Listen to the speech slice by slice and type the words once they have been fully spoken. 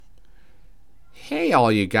Hey,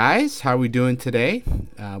 all you guys, how are we doing today?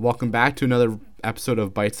 Welcome back to another episode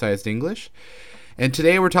of Bite Sized English. And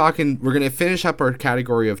today we're going to finish up our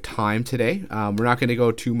category of time today. We're not going to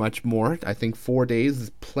go too much more. I think 4 days is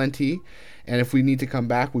plenty. And if we need to come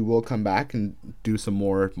back, we will come back and do some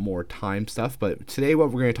more time stuff. But today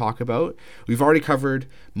what we're going to talk about, we've already covered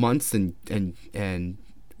months and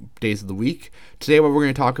days of the week. Today what we're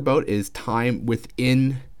going to talk about is time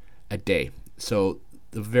within a day. So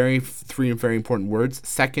the three very important words: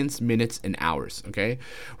 seconds, minutes, and hours. Okay,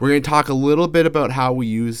 we're going to talk a little bit about how we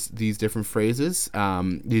use these different phrases,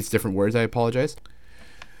 these different words. I apologize.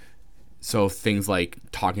 So things like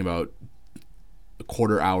talking about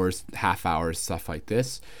quarter hours, half hours, stuff like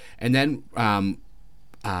this, and then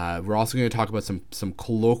we're also going to talk about some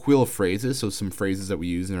colloquial phrases. So some phrases that we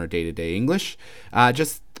use in our day-to-day English,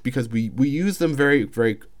 just because we use them very,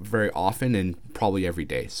 very, very often and probably every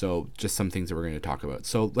day. So just some things that we're going to talk about.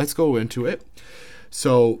 So let's go into it.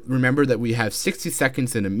 So remember that we have 60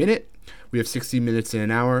 seconds in a minute, we have 60 minutes in an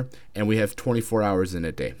hour, and we have 24 hours in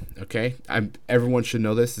a day. Okay, everyone should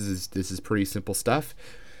know this. This is pretty simple stuff,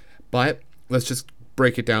 but let's just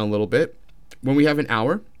break it down a little bit. When we have an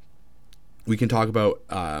hour, we can talk about,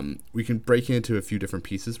 we can break it into a few different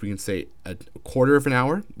pieces. We can say a quarter of an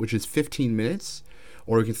hour, which is 15 minutes,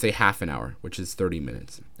 or we can say half an hour, which is 30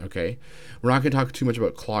 minutes, okay? We're not going to talk too much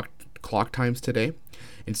about clock times today.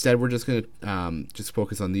 Instead, we're just going to just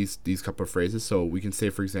focus on these couple of phrases. So we can say,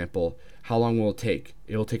 for example, how long will it take?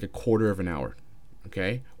 It will take a quarter of an hour,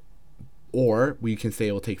 okay? Or we can say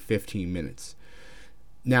it will take 15 minutes.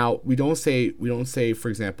 Now, we don't say, for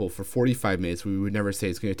example, for 45 minutes, we would never say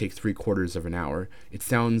it's going to take 3/4 of an hour. It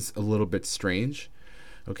sounds a little bit strange,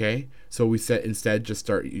 okay? So we said instead just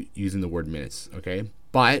start using the word minutes, okay?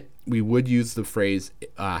 But we would use the phrase,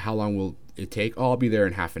 how long will it take? Oh, I'll be there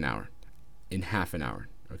in half an hour. In half an hour,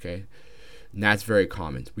 okay? And that's very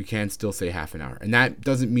common. We can still say half an hour. And that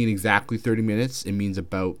doesn't mean exactly 30 minutes. It means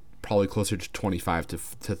about probably closer to 25 to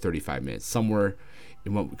 35 minutes, somewhere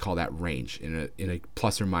in what we call that range, in a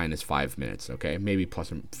plus or minus 5 minutes, okay? Maybe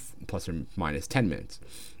plus or minus 10 minutes.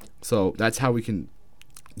 So that's how we can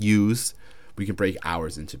break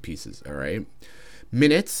hours into pieces, all right?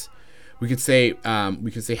 Minutes, we could say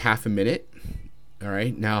half a minute, all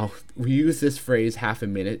right? Now, we use this phrase half a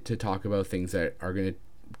minute to talk about things that are going to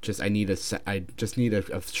I just need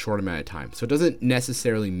a short amount of time. So it doesn't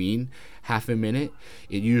necessarily mean half a minute.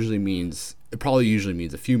 It probably usually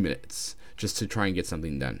means a few minutes, just to try and get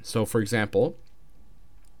something done. So for example,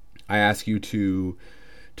 I ask you to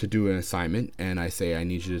do an assignment, and I say I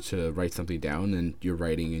need you to write something down, and you're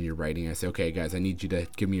writing. I say, okay guys, I need you to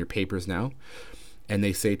give me your papers now. And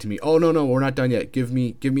they say to me, oh no, we're not done yet. Give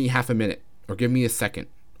me half a minute, or give me a second,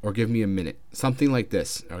 or give me a minute. Something like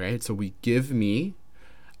this, okay? So we give me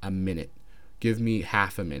a minute, give me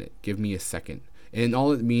half a minute, give me a second. And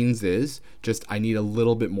all it means is just I need a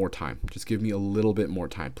little bit more time. Just give me a little bit more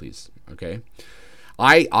time, please. Okay.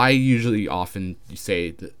 I usually often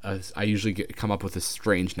say I usually come up with a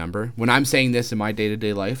strange number. When I'm saying this in my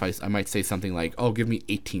day-to-day life, I might say something like, oh, give me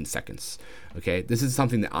 18 seconds. Okay. This is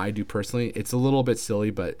something that I do personally. It's a little bit silly,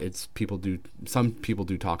 but some people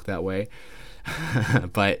do talk that way.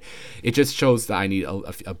 But it just shows that I need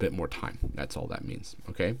a bit more time. That's all that means.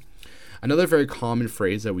 Okay. Another very common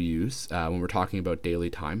phrase that we use when we're talking about daily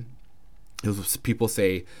time is people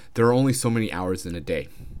say there are only so many hours in a day.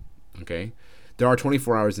 Okay, there are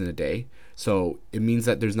 24 hours in a day, so it means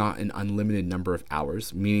that there's not an unlimited number of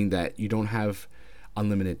hours, meaning that you don't have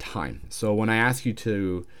unlimited time. So when I ask you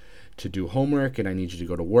to do homework, and I need you to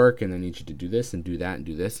go to work, and I need you to do this and do that and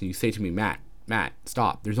do this, and you say to me, Matt,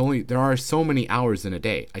 stop. There are so many hours in a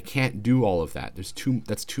day. I can't do all of that. That's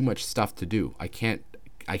too much stuff to do. I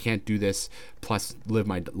can't do this plus live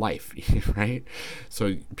my life, right?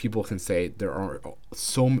 So people can say there are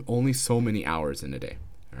only so many hours in a day,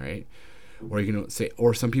 all right? Or you can say,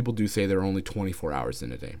 or some people do say there are only 24 hours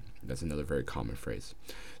in a day. That's another very common phrase.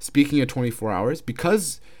 Speaking of 24 hours,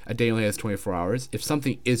 because a day only has 24 hours, if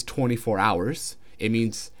something is 24 hours, it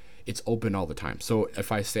means it's open all the time. So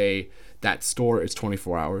if I say that store is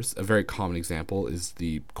 24 hours, a very common example is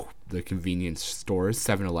the convenience stores,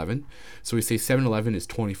 7-Eleven. So we say 7-Eleven is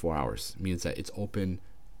 24 hours. It means that it's open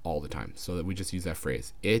all the time. So that we just use that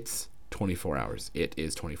phrase. It's 24 hours. It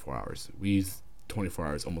is 24 hours. We use 24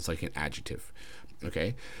 hours almost like an adjective.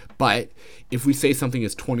 Okay? But if we say something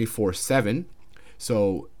is 24/7,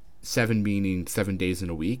 so 7 meaning 7 days in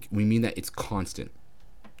a week, we mean that it's constant.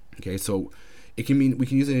 Okay? So we can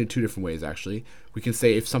use it in two different ways, actually. We can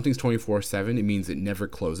say if something's 24/7, it means it never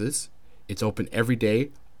closes. It's open every day,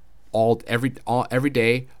 every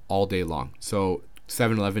day, all day long. So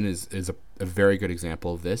 7-Eleven is a very good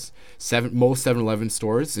example of this. Most 7-Eleven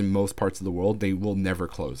stores in most parts of the world, they will never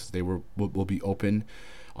close. They will be open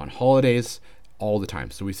on holidays all the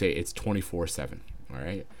time. So we say it's 24/7. All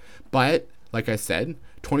right. But like I said,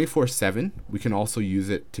 24/7, we can also use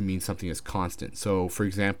it to mean something as constant. So for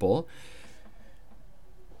example,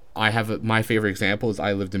 my favorite example is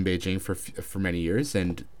I lived in Beijing for many years,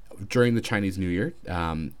 and during the Chinese New Year,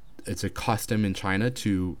 it's a custom in China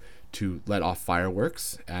to let off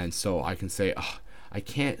fireworks. And so I can say, oh, I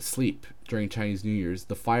can't sleep during Chinese New Year's.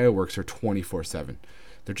 The fireworks are 24/7.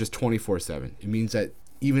 They're just 24/7. It means that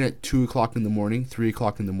even at 2 o'clock in the morning, 3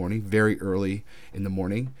 o'clock in the morning, very early in the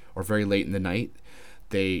morning or very late in the night,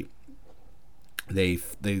 they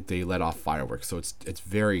let off fireworks. So it's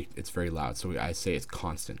very loud. So I say it's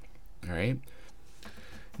constant. All right.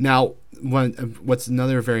 Now, what's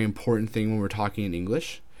another very important thing when we're talking in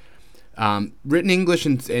English? Written English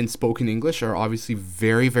and spoken English are obviously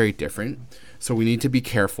very, very different. So we need to be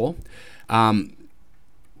careful.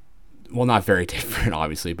 Well, not very different,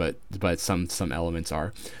 obviously, but some elements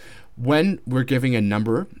are. When we're giving a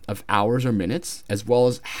number of hours or minutes, as well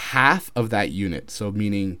as half of that unit. So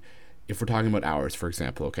meaning, if we're talking about hours, for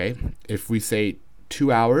example, okay? If we say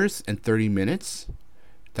 2 hours and 30 minutes,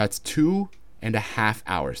 that's 2.5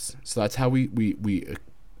 hours. So that's how we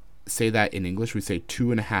say that in English. We say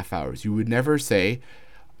 2.5 hours. You would never say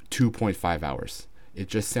 2.5 hours. It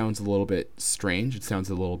just sounds a little bit strange. It sounds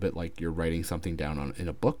a little bit like you're writing something down in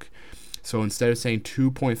a book. So instead of saying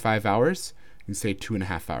 2.5 hours, you can say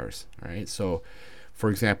 2.5 hours. All right. So,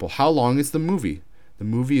 for example, how long is the movie? The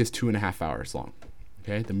movie is 2.5 hours long.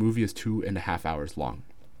 Okay. The movie is 2.5 hours long.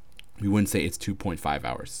 We wouldn't say it's 2.5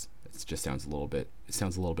 hours. It just sounds a little bit. It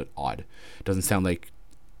sounds a little bit odd. It doesn't sound like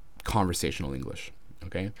conversational English.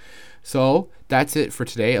 Okay, so that's it for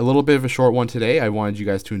today. A little bit of a short one today. I wanted you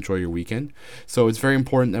guys to enjoy your weekend. So it's very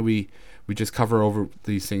important that we just cover over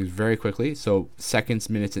these things very quickly. So seconds,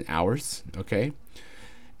 minutes, and hours. Okay,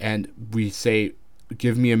 and we say,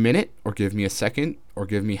 give me a minute, or give me a second, or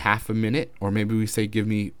give me half a minute, or maybe we say, give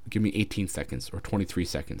me 18 seconds or 23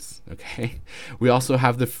 seconds. Okay, we also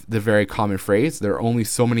have the very common phrase, there are only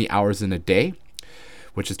so many hours in a day,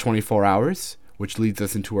 which is 24 hours, which leads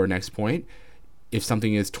us into our next point. If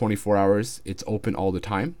something is 24 hours, it's open all the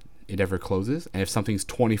time. It never closes. And if something's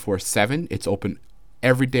 24/7, it's open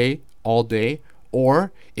every day, all day,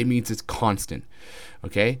 or it means it's constant.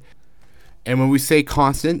 Okay? And when we say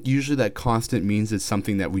constant, usually that constant means it's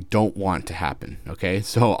something that we don't want to happen. Okay?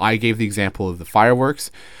 So I gave the example of the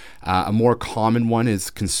fireworks. A more common one is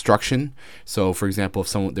construction. So for example, if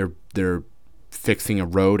someone they're fixing a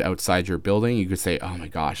road outside your building, you could say, oh my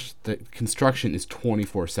gosh, the construction is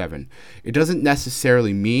 24/7. It doesn't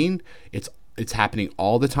necessarily mean it's happening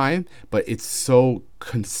all the time, but it's so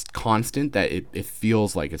constant that it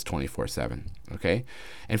feels like it's 24/7. Okay.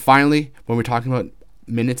 And finally, when we're talking about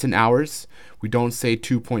minutes and hours, we don't say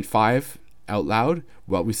 2.5 out loud.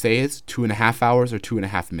 What we say is 2.5 hours or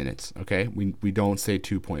 2.5 minutes. Okay. We don't say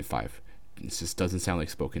 2.5. It just doesn't sound like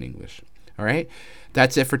spoken English. All right,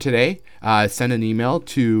 that's it for today. Send an email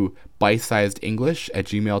to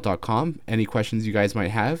bitesizedenglish@gmail.com. Any questions you guys might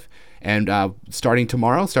have. And starting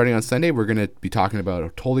on Sunday, we're going to be talking about a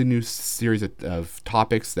totally new series of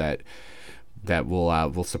topics that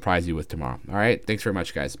we'll surprise you with tomorrow. All right, thanks very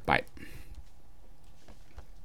much, guys. Bye.